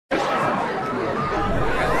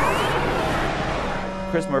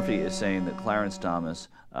Chris Murphy is saying that Clarence Thomas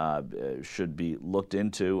should be looked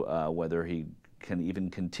into, whether he can even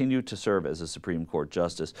continue to serve as a Supreme Court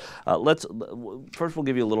justice. First we'll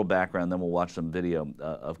give you a little background, then we'll watch some video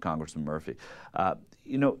of Congressman Murphy.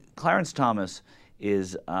 You know, Clarence Thomas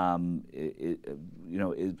is, has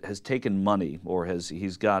taken money, or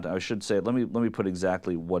he's got, I should say, let me put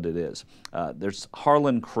exactly what it is. There's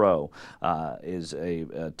Harlan Crow, is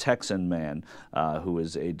a Texan man who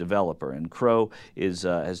is a developer, and Crow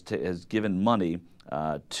has given money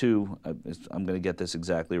to, I'm going to get this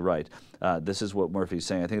exactly right. This is what Murphy's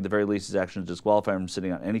saying. I think at the very least his action is disqualified from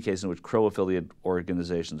sitting on any case in which Crow-affiliated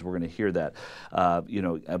organizations, we're going to hear that,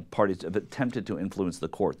 parties have attempted to influence the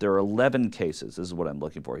court. There are 11 cases, this is what I'm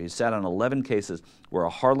looking for. He sat on 11 cases where a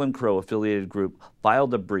Harlan Crow-affiliated group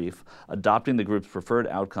filed a brief adopting the group's preferred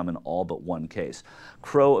outcome in all but one case.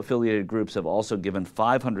 Crow-affiliated groups have also given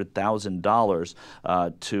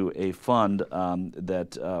 $500,000 to a fund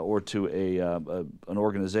or to an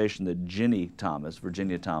organization that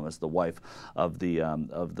Virginia Thomas, the wife of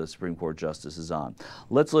the Supreme Court justice, is on.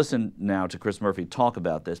 Let's listen now to Chris Murphy talk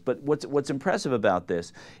about this. But what's impressive about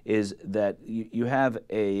this is that you have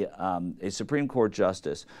a Supreme Court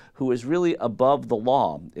justice who is really above the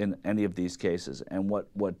law in any of these cases. And what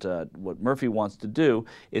Murphy wants to do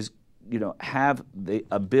is, have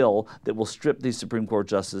a bill that will strip these Supreme Court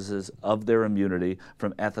justices of their immunity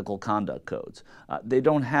from ethical conduct codes. They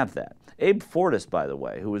don't have that. Abe Fortas, by the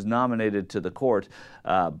way, who was nominated to the court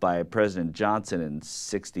by President Johnson in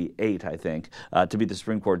 '68, I think, to be the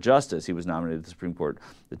Supreme Court justice, he was nominated to the Supreme Court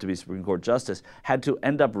to be Supreme Court justice, had to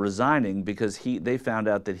end up resigning because they found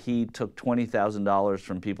out that he took $20,000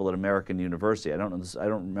 from people at American University. I don't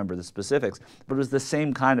remember the specifics, but it was the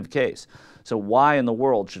same kind of case. So why in the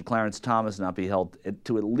world should Clarence Thomas not be held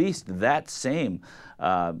to at least that same,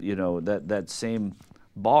 that same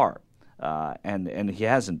bar? And he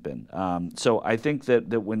hasn't been. So I think that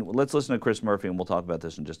let's listen to Chris Murphy, and we'll talk about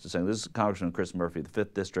this in just a second. This is Congressman Chris Murphy, the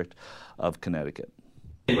 5th District of Connecticut.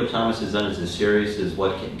 I think what Thomas has done is as serious as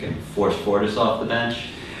what can force Fortas off the bench.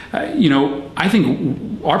 I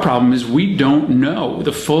think our problem is we don't know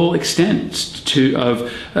the full extent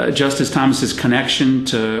of Justice Thomas's connection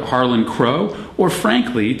to Harlan Crow, or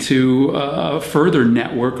frankly to a further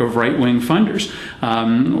network of right-wing funders.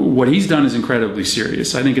 What he's done is incredibly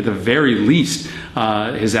serious. I think at the very least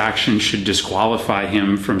his actions should disqualify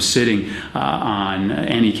him from sitting on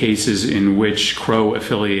any cases in which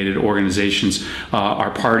Crow-affiliated organizations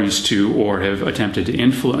are parties to or have attempted to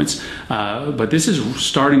influence. But this is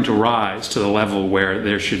starting to rise to the level where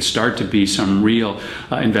there should start to be some real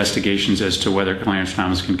investigations as to whether Clarence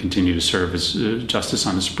Thomas can continue to serve as justice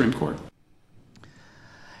on the Supreme Court.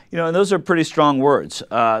 And those are pretty strong words.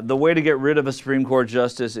 The way to get rid of a Supreme Court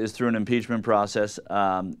justice is through an impeachment process,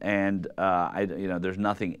 there's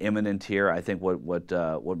nothing imminent here. I think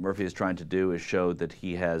what Murphy is trying to do is show that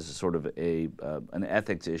he has sort of an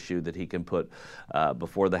ethics issue that he can put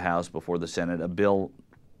before the House, before the Senate, a bill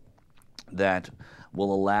that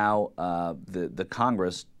will allow the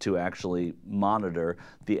Congress to actually monitor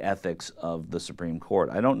the ethics of the Supreme Court.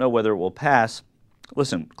 I don't know whether it will pass.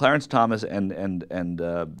 Listen, Clarence Thomas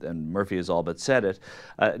and Murphy has all but said it,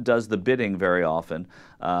 does the bidding very often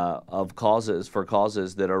of causes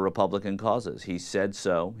that are Republican causes. He said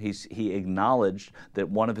so. He acknowledged that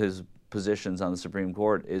one of his positions on the Supreme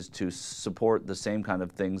Court is to support the same kind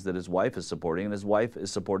of things that his wife is supporting, and his wife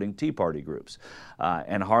is supporting Tea Party groups.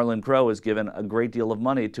 And Harlan Crow has given a great deal of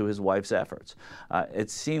money to his wife's efforts. It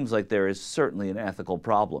seems like there is certainly an ethical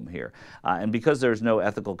problem here. And because there's no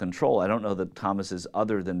ethical control, I don't know that Thomas is,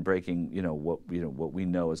 other than breaking what we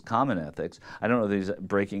know as common ethics, I don't know that he's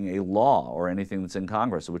breaking a law or anything that's in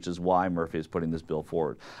Congress, which is why Murphy is putting this bill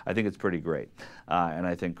forward. I think it's pretty great. And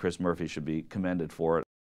I think Chris Murphy should be commended for it.